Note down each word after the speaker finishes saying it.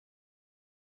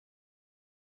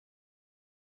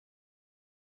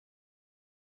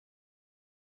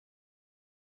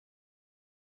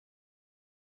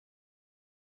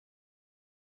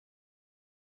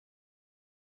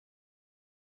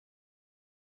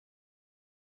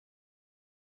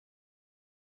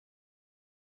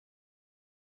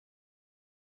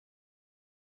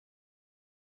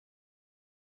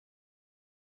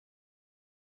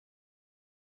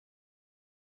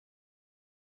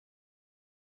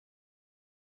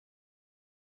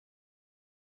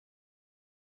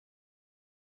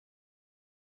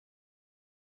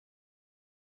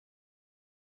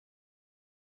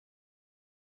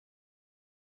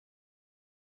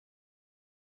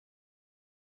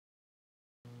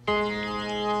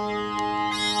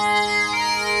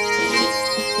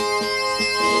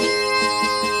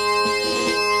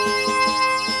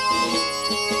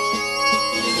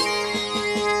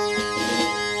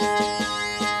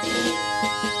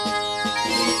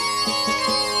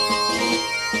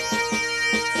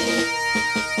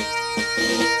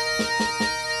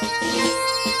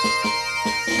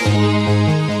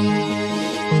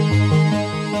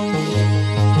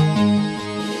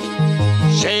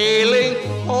Sailing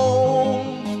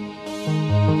home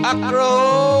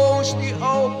across the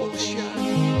ocean,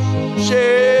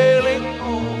 sailing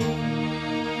home,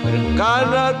 but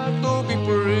cannot to be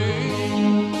free.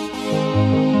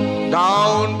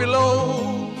 Down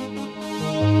below,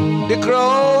 the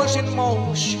cross in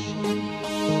motion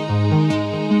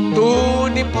to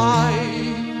defy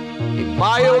the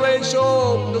violence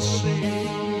of the sea.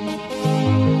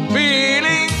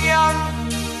 Feeling young,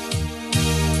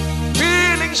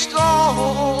 feeling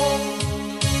strong,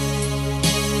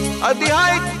 at the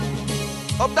height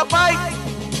of the fight,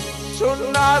 so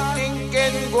nothing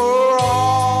can go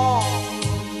wrong.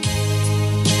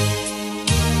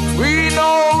 We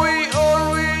know we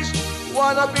always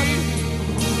wanna be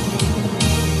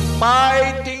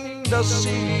fighting the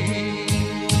sea.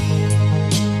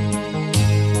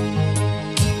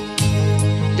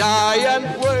 Giant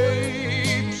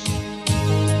waves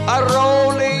are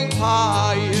rolling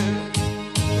higher.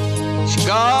 It's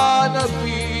gonna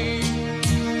be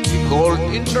the cold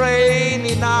and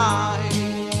rainy night.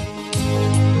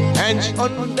 Hands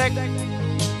on deck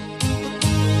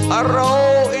are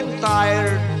rowing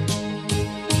tired,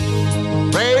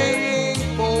 praying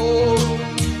for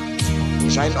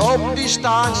sign of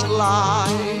distance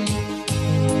light.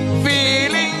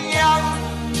 Feeling young,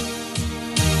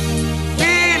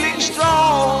 feeling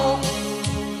strong,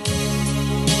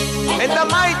 and the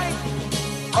might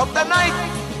of the night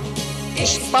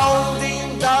is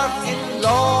pounding dark and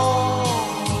long.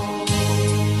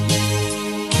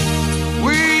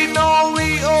 We know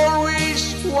we always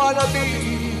wanna be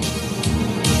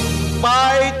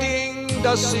fighting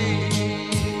the sea.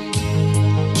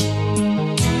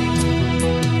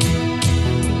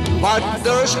 But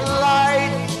there's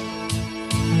light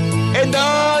and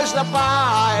there's the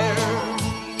fire.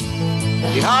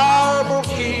 The harbor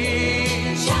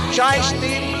key shines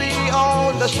dimly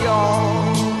on the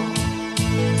shore.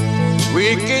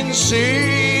 We can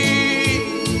see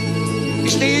the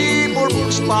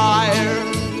steeple spire,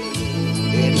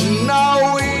 and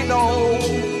now we know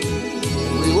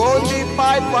we won't be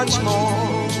fight once more.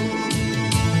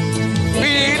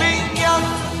 Feeling young,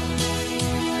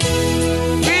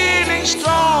 feeling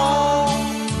strong,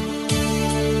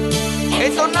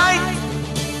 and tonight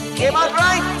came out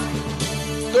right.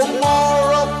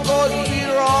 Tomorrow could be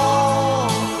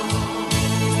wrong.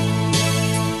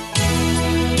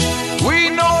 We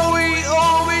know we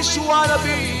always wanna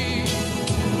be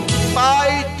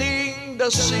fighting the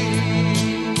sea.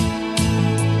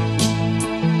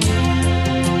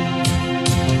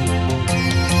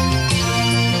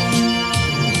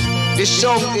 This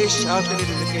song is utterly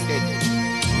dedicated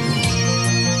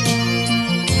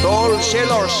to all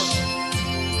sailors,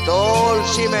 to all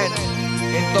seamen,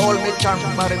 and to all merchant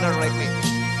mariner like me.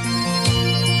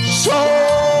 So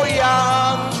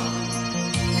young,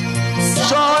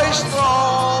 so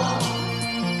strong,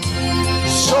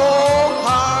 so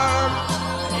hard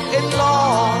and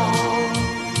long.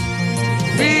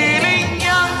 Feeling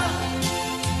young,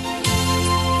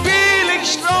 feeling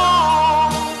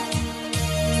strong,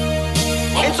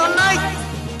 and tonight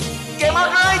came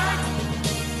out right.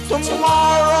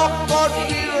 Tomorrow could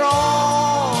be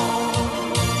wrong.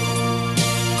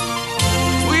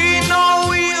 We know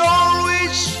we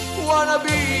always wanna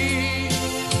be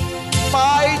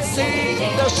fighting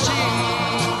the sea.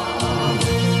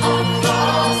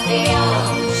 Across the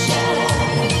ocean,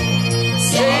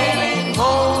 Sailing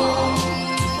home,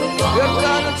 we're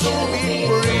going to be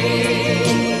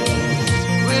free.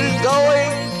 We're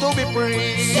going to be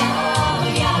free. so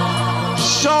young,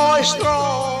 So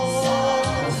strong,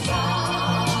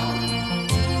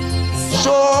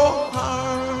 so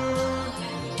hard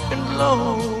and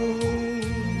long.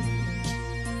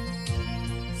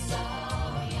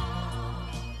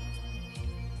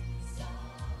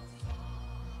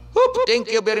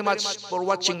 Thank you very much for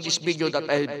watching this video that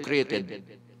I have created.